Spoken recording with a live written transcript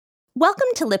Welcome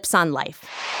to Lips on Life.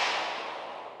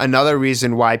 Another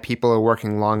reason why people are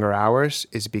working longer hours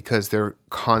is because they're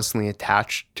constantly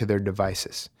attached to their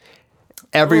devices.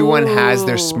 Everyone has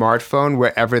their smartphone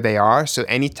wherever they are. So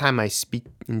anytime I speak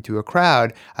into a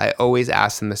crowd, I always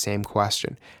ask them the same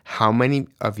question. How many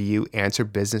of you answer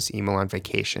business email on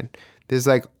vacation? There's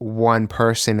like one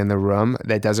person in the room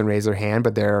that doesn't raise their hand,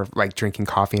 but they're like drinking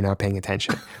coffee and not paying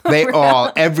attention.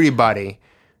 Everybody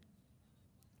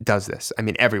does this. I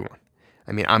mean, everyone.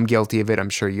 I mean, I'm guilty of it.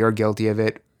 I'm sure you're guilty of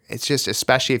it. It's just,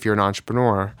 especially if you're an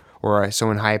entrepreneur or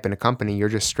someone high up in a company, you're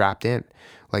just strapped in.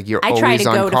 Like you're always on call. I try to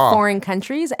go to foreign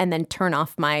countries and then turn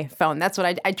off my phone. That's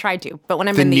what I try to. But when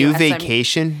I'm in the US, new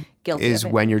vacation is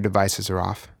when your devices are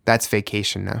off. That's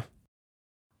vacation now.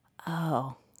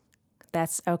 Oh,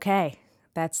 that's okay.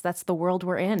 That's the world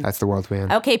we're in. That's the world we're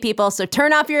in. Okay, people. So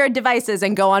turn off your devices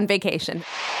and go on vacation.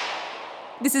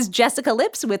 This is Jessica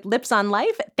Lips with Lips on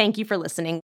Life. Thank you for listening.